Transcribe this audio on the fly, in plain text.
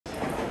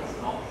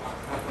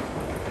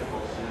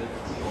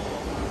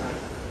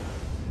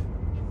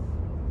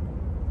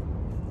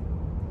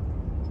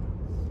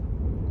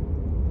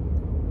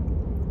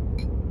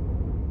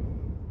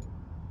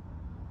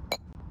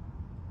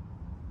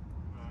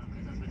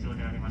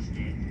まして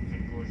善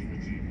光寺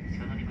口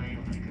鹿乗場へ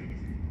お乗り換えで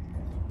す。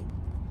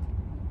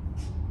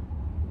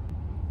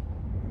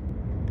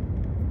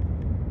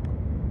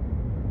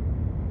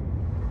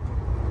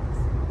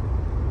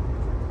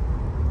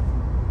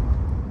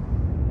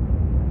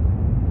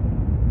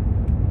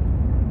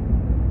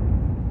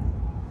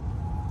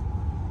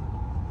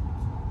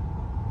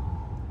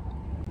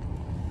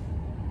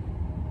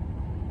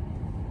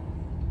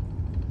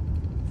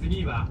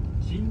次は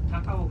新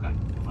高岡に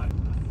停まり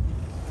ます。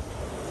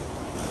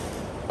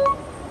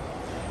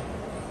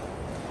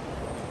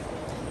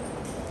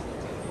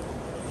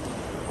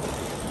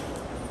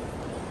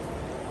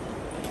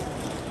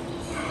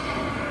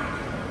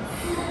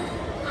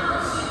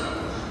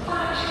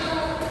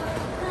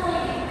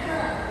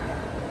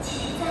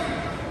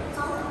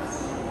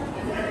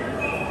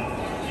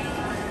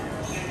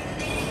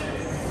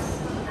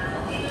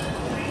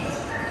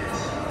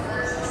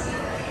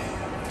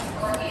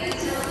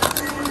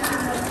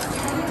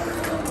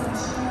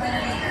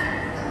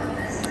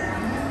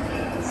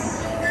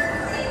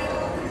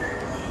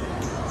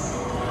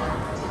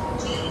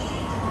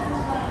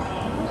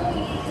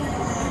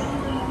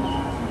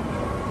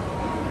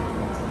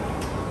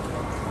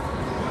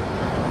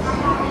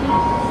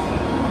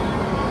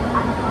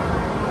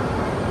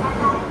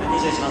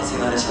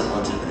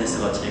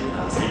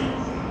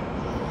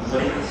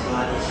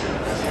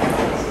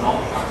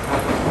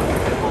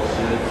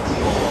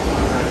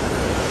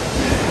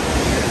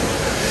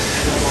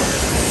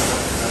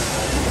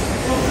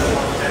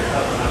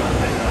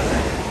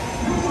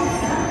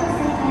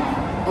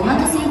お待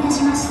たせいた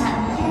しました。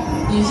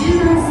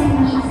20番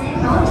線に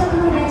到着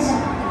の電車。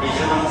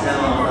20番線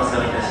はお待たせ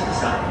をいたしまし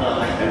た。ド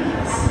アが開き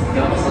ます。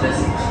山本で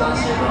す。下段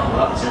シーバー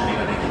は準備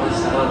ができまし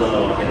たらド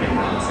アを開けて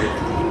ください。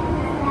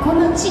小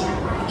町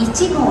1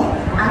号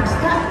秋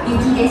田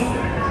行きです。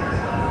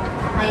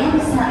はや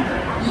ぶさ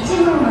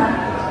1号は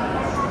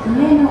上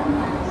野。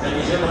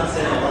20番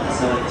線お待た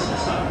せをいたしま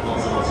した。ど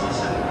うぞお乗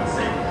車くださ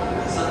い。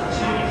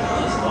32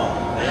番の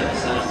はやぶ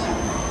さ1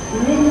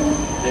号。上野。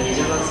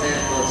20番線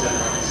到着の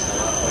列車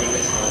は折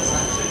口の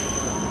32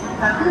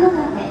角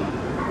館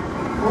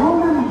大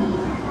曲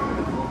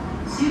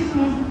終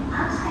点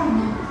秋田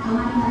に停ま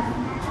りま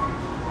す。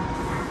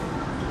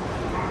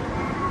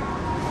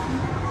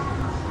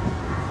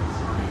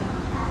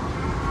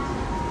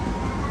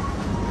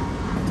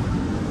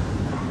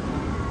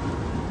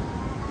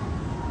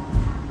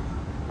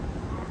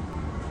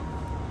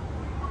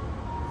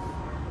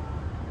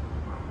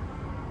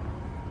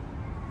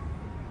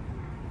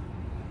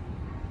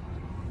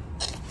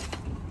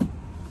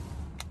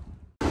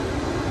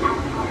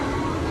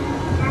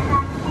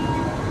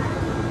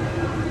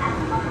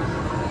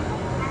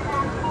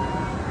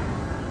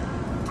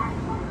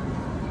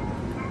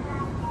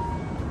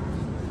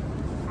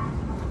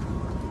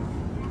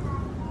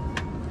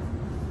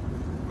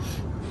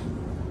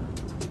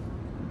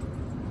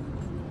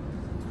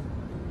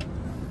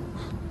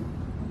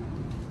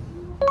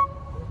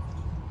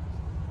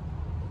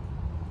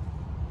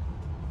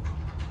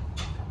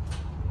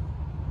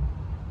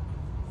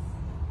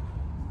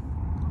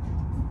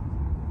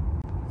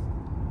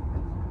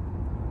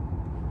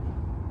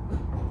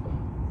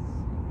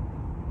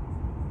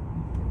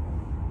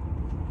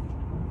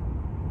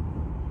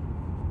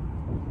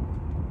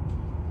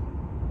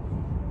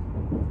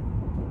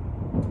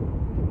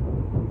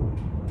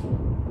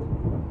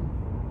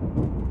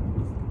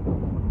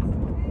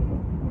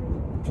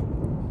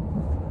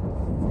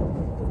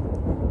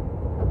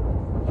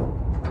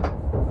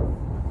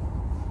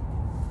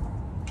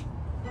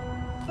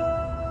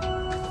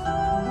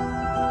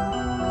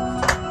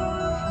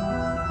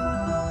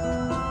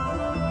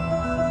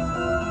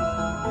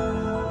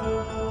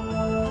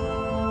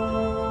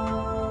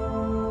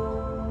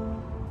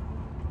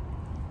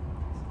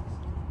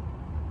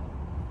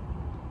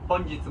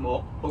本日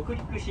も北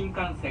陸新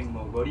幹線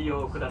をご利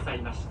用くださ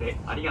いまして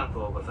ありがと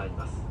うござい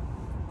ます。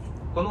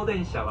この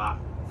電車は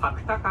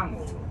白鷹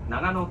号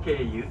長野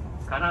経由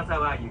金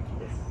沢行き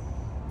です。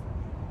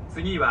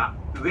次は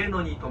上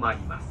野に停ま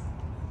ります。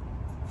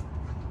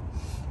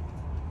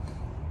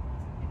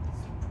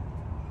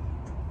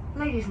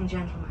Ladies and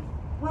gentlemen,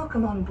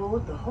 welcome on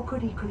board the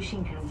Hokuriku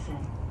Shinkansen.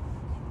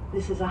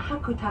 This is a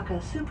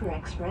Hakutaka Super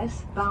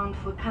Express bound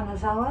for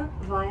Kanazawa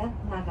via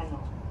Nagano.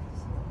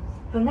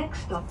 The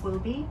next stop will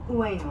be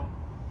Ueno.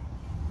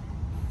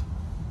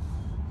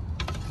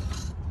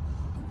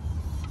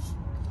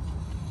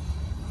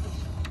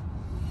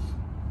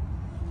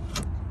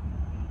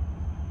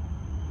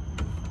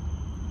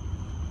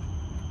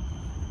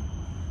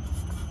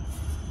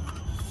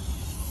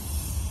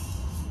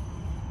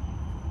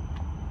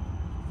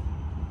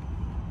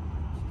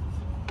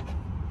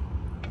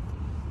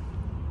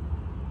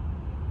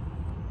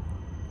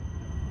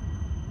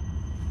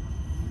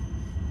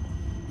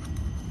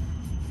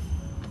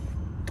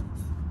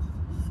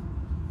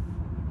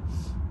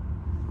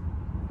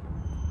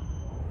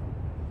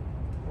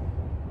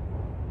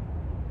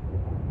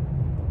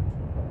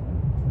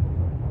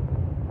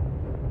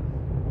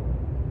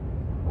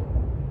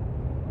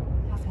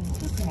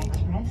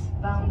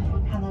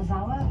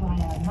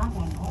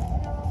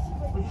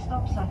 with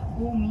stops at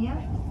Omiya,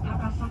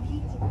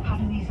 Takasaki,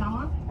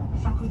 Kanazawa,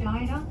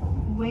 Sakuraira,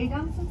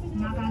 Ueda,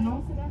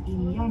 Nagano,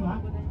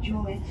 Iyama,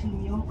 Joetsu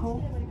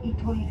Myoko,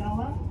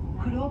 Itoigawa,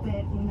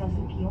 Kurobe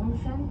Unazuki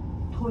Onsen,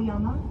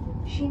 Toyama,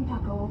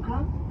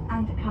 Shintakaoka,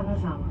 and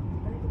Kanazawa.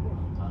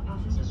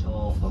 車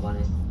掌馬場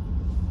です。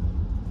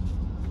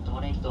友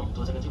連駅と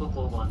到着時刻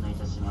をご案内い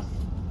たします。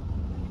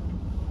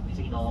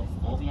次の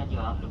大宮に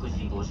は6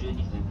時52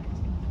分、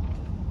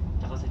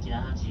高崎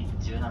7時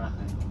17分、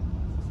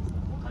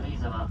軽井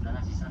沢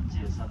7時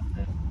33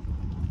分、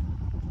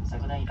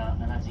桜井が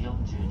7時42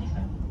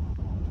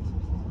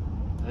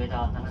分、上田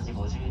7時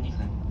52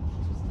分、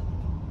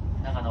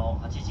長野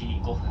8時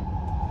5分、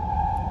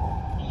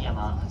新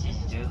山8時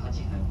18分、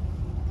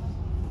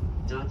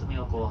上越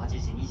妙高8時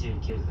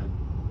29分、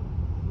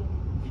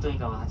糸魚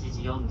川8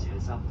時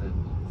43分、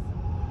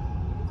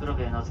黒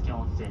部名付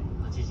温泉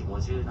8時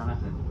57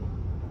分。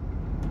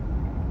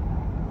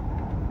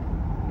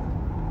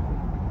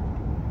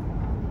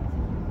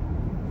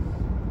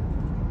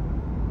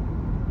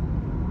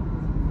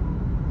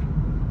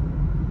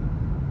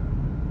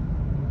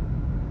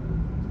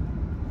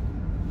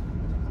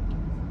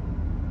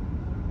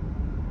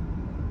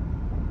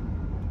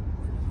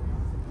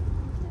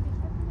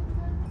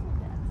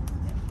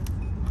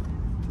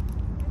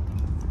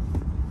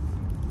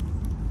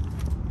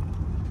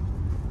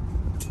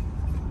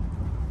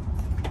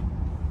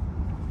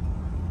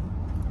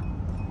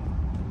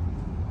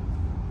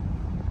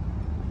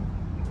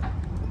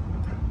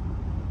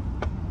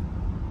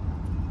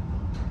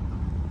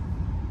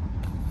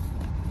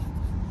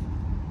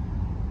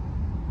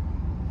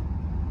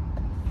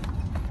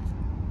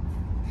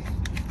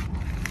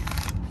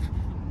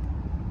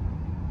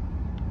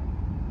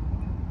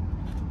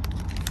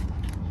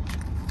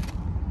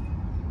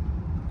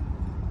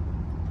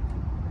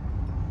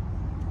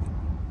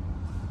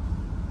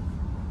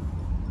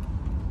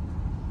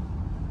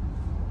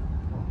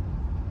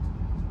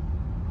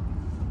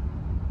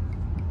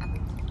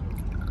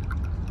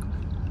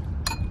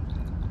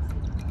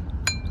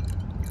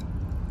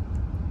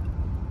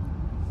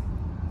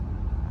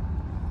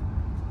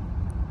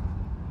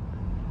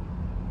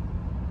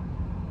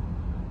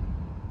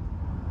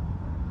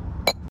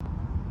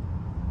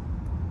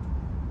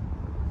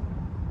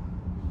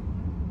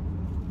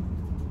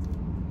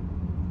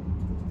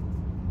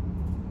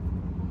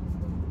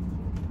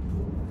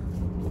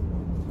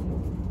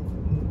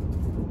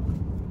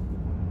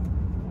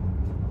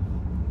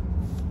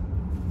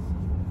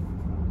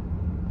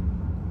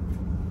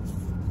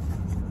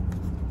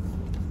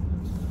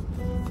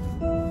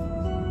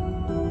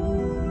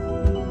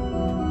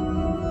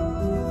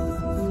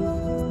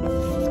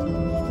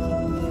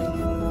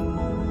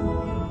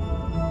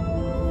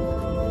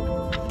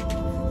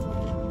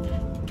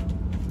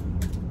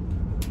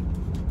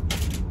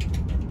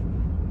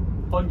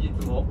本日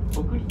も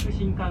北陸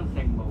新幹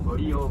線をご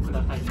利用く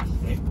ださいまし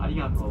てあり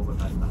がとうご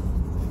ざいます。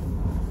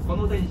こ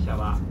の電車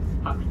は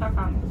白鷹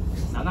号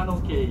長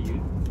野経由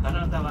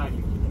金沢行き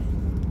で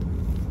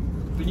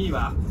す。次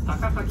は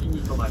高崎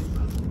に停まり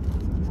ま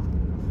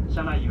す。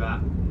車内は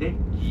電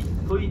気、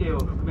トイレを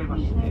含めま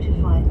して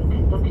Notify the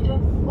conductor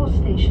or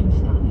station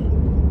staff.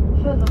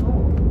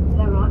 Furthermore,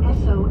 there are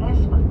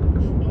SOS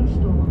buttons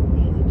installed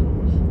near the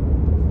doors.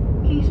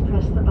 Please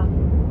press the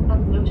button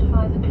and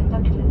notify the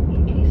conductor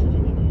in case of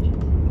an emergency.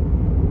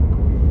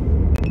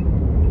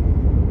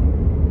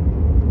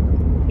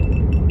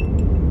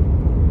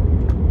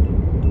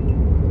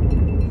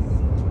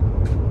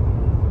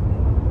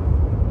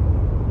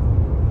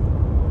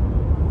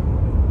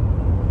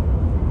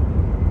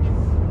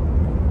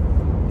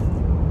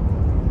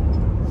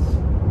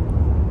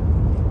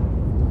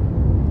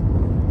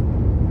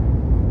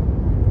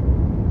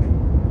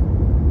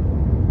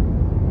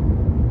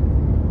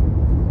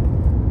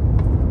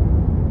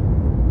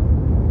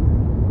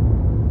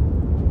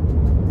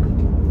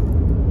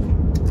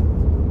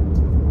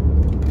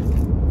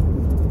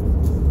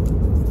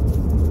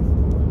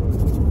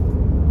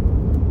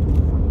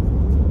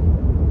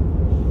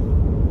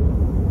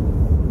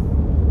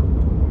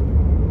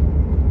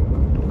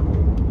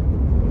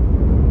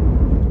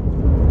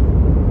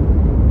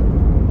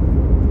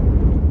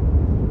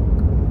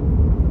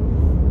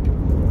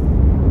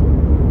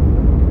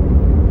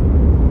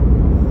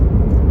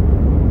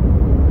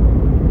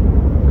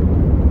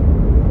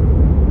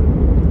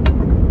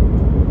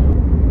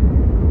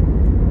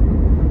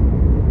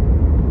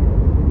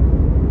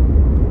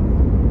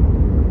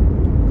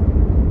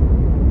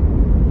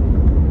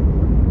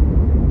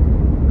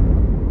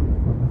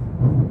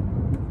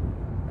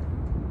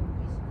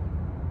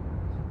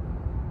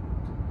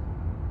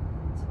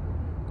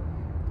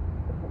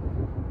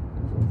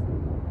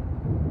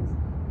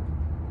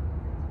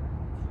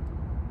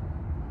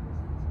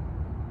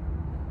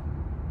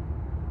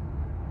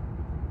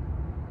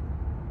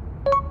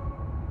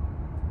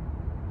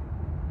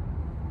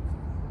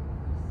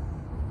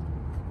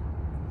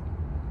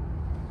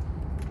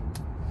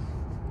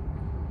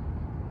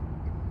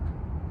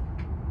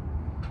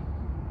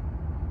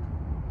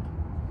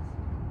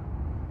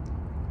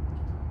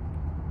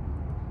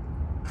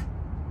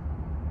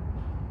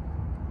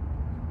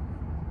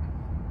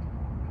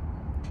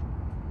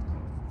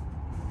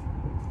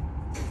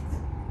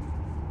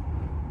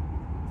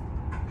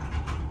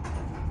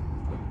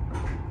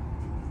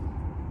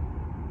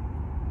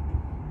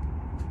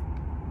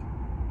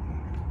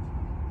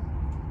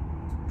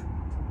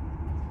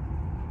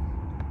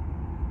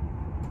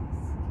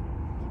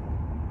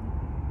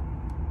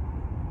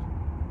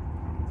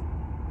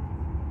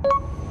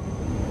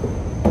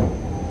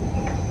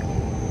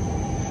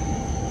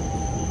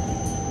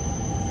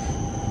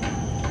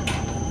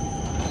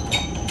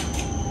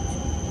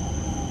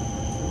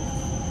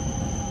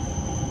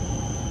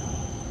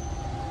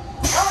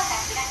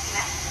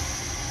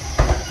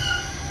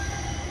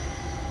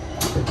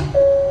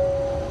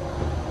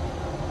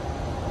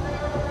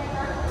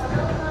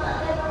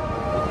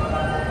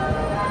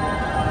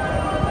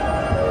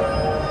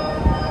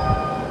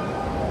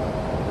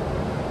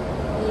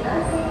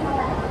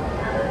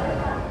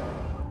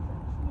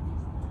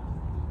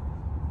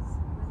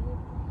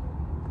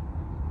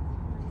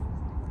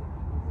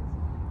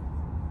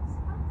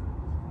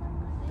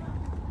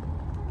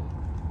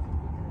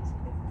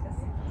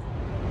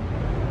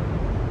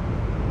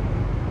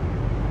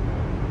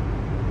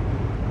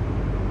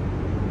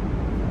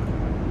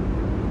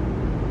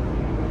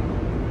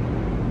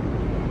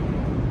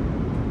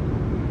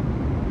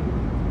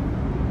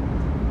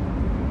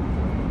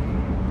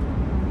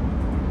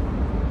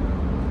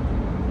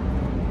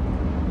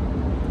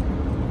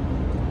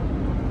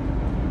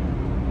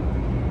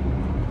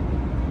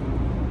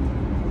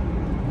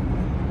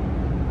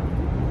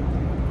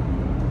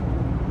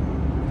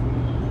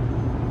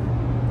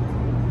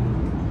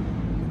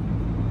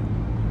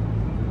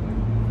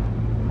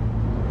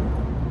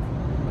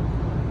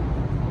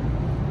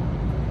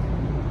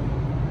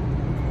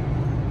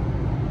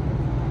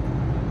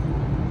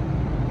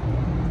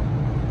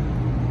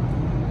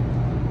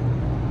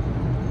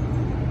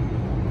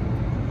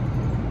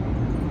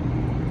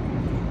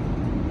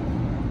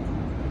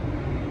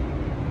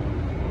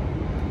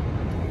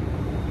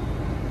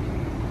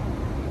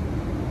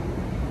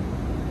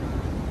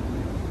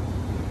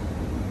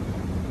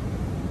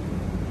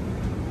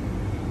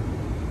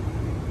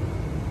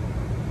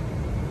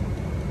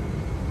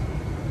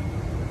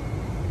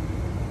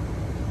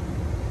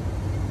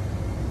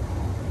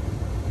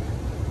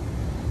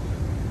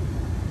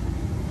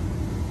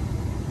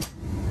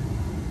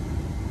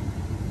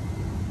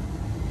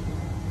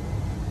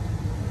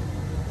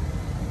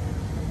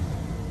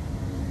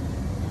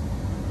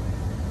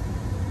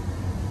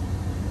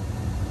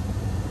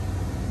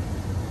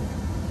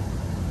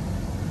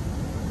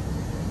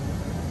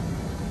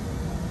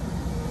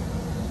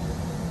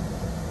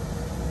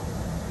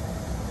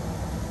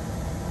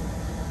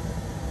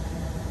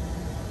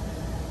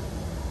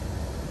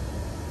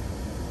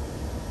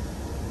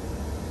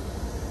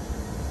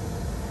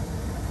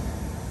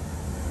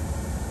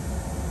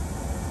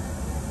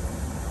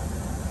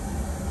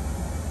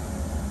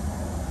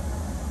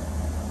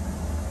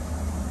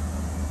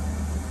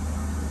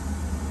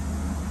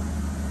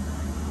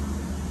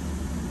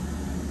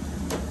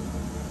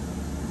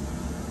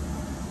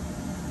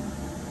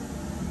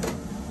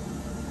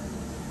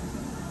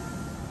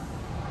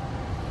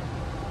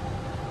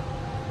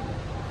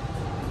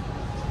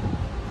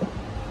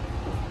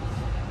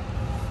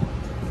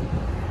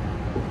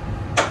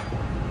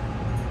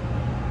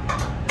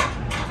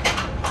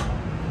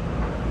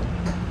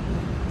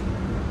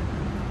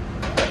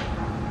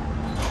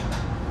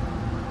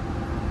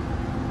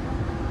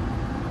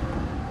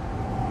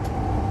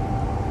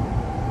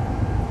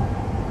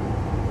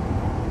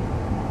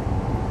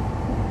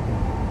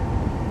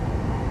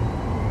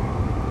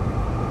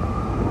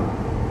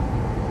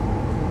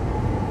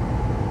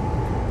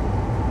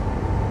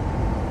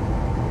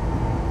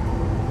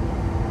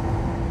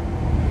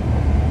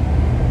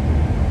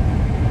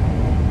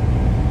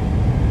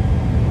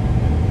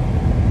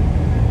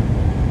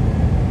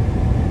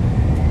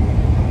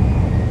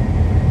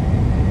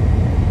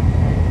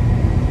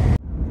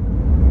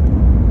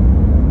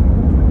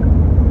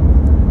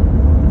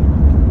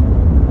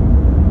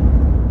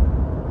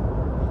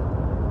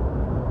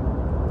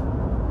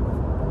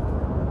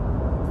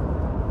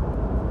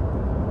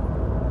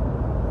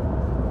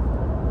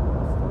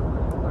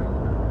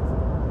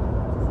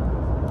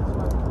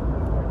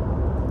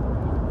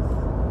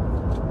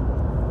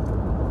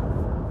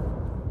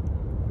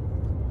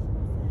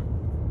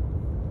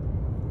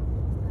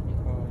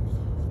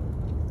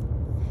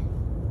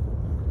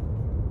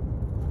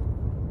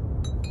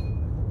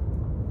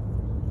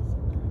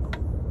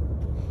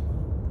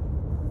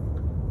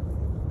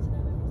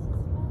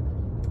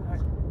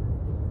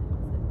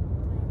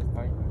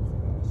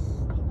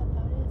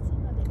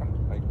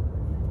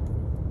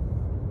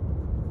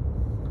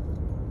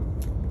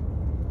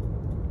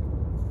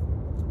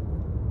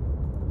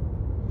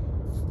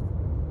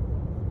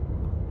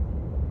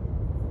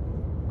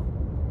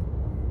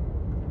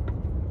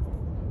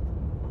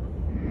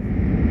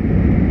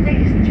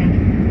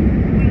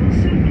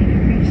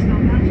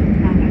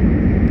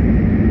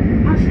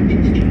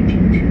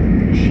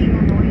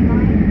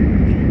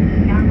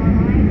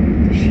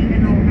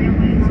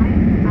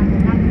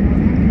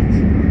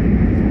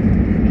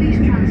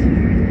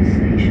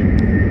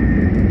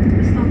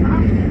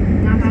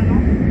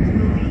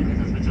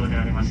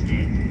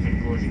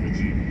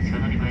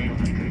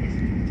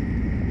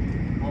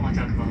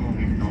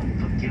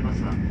 バ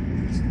スは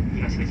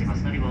東口バ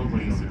ス乗り場をご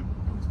利用ください。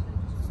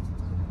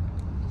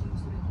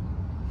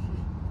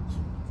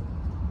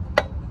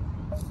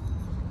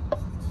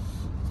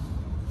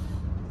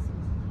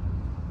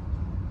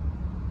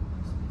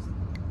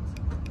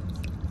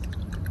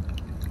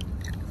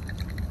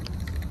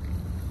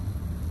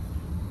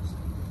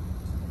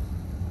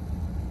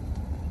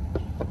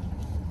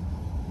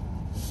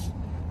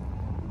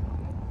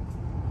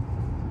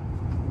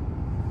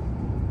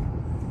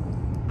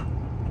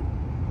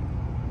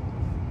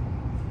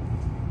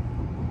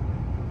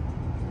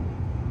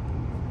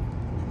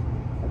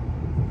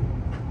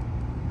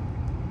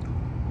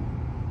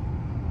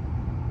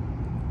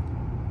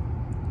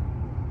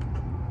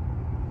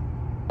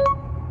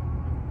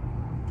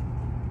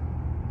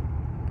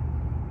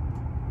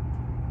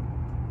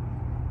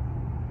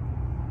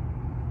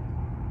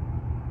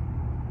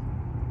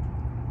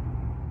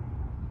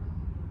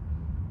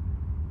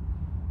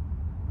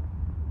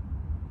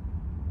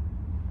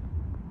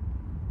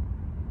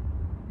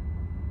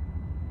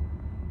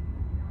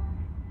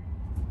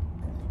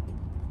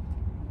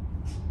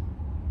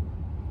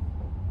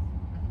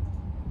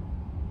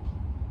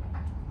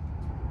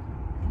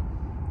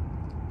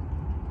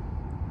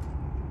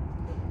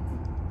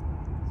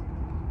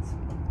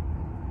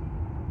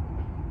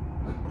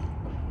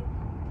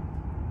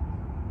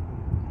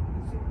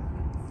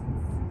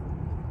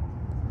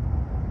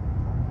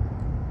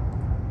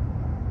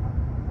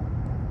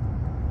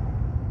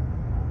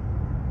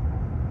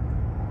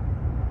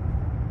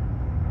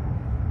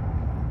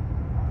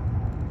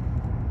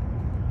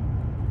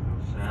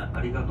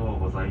ありがとう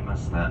ございま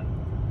した。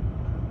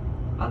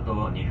あと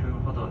2分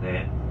ほど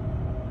で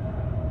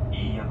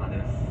飯山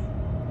です。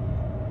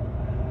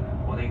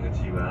お出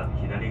口は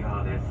左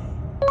側です。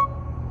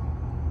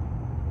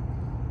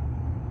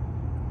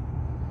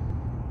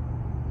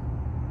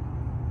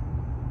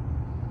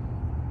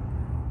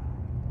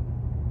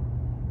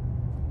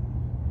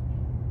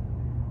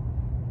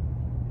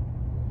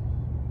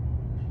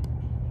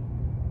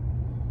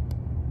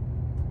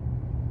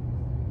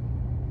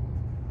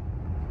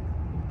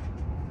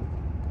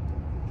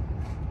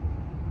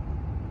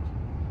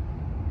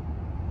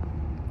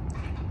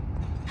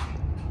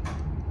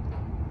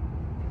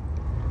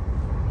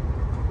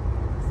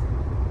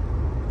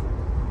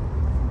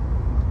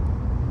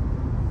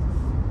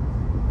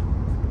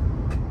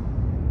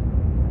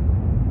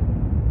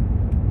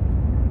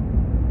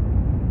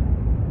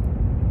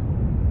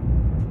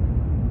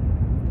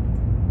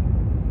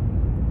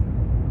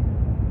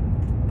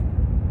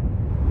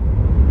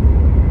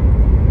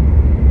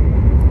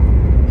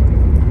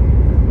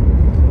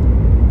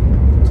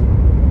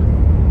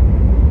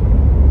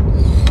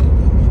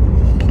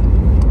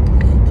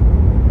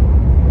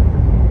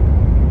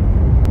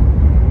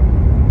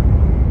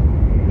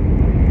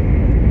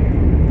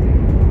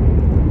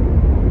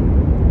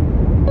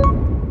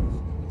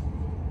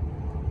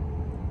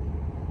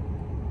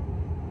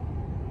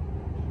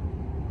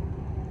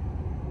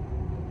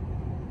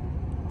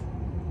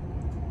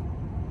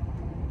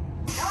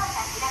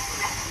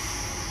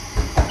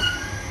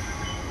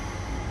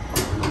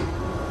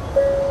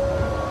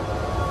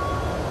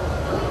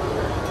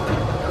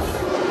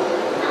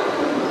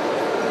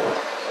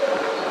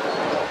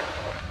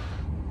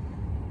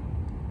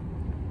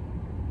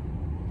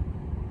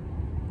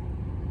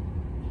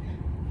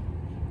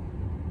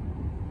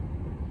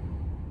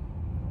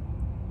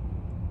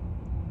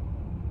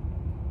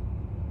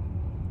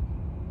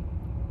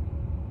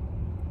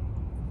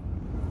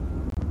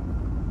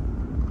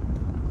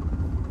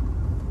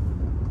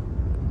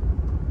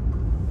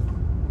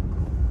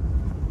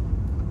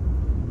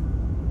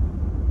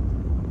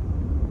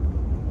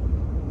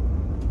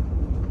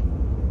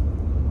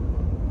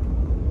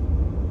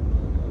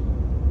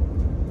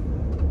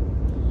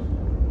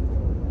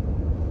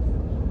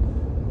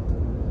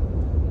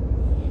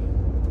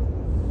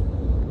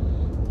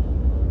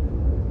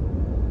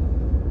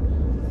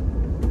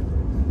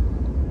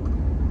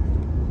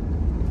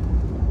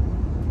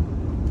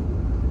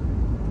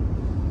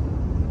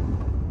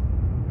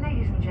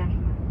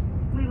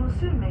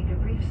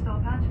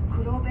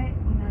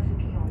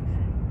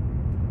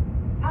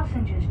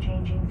Passengers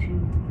changing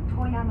to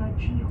Toyama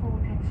Chiho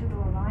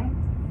Tetsudo line,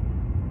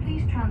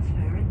 please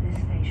transfer at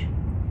this station.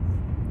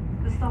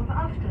 The stop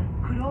after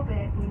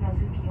Kurobe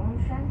Unazuki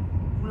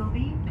Onsen will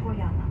be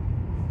Toyama.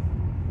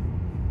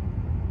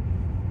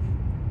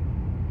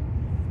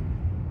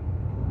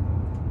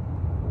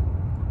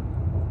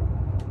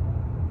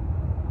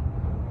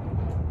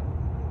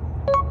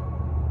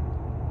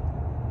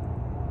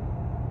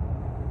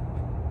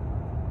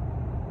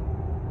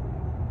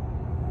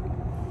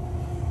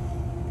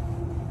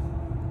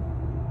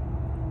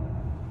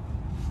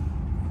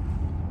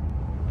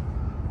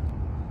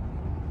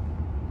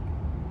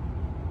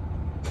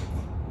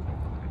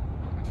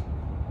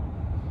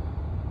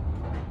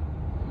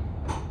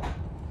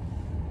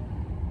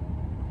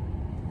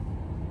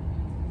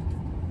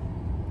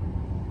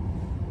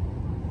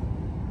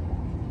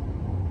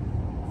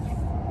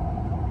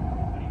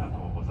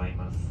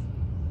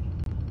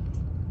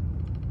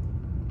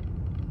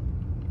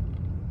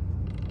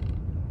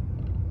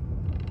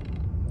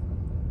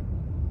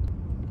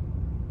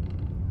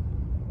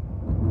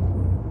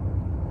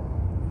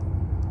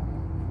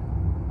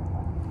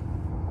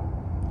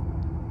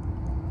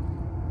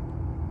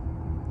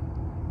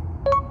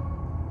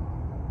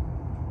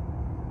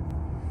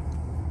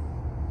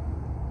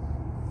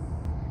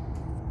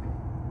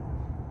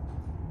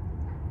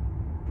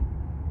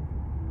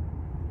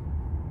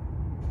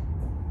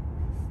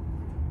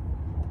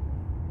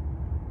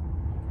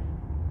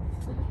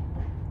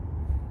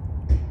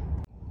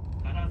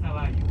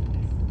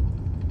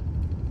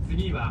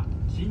 次は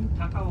新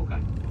高岡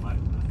に停まり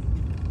ま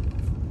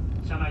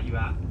す。車内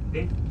は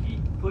デッ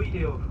キ、トイ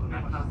レを含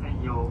めた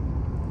専用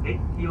デ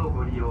ッキを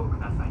ご利用く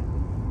ださ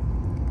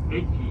い。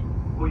駅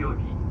およ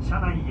び車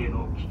内へ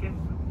の危険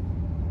物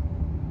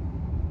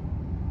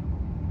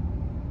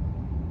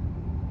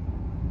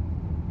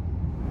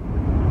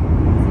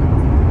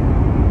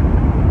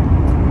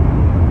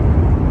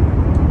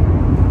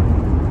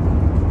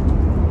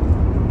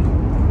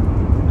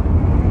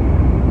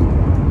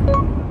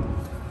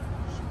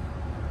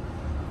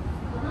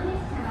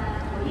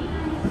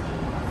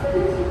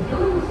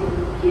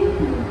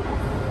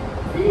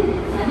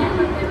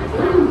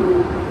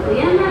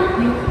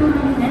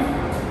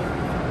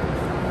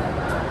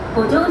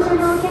ご乗車